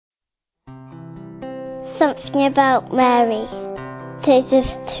something about Mary. Totus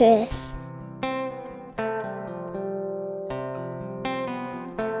Tuus.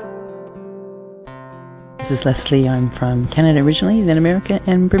 This is Leslie. I'm from Canada originally, then America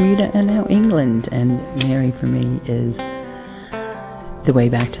and Bermuda, and now England. And Mary for me is the way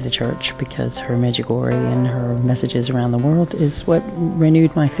back to the church, because her Medjugorje and her messages around the world is what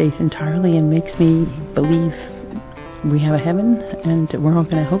renewed my faith entirely and makes me believe we have a heaven and we're all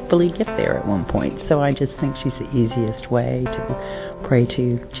going to hopefully get there at one point. So I just think she's the easiest way to pray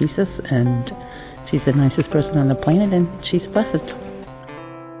to Jesus, and she's the nicest person on the planet, and she's blessed.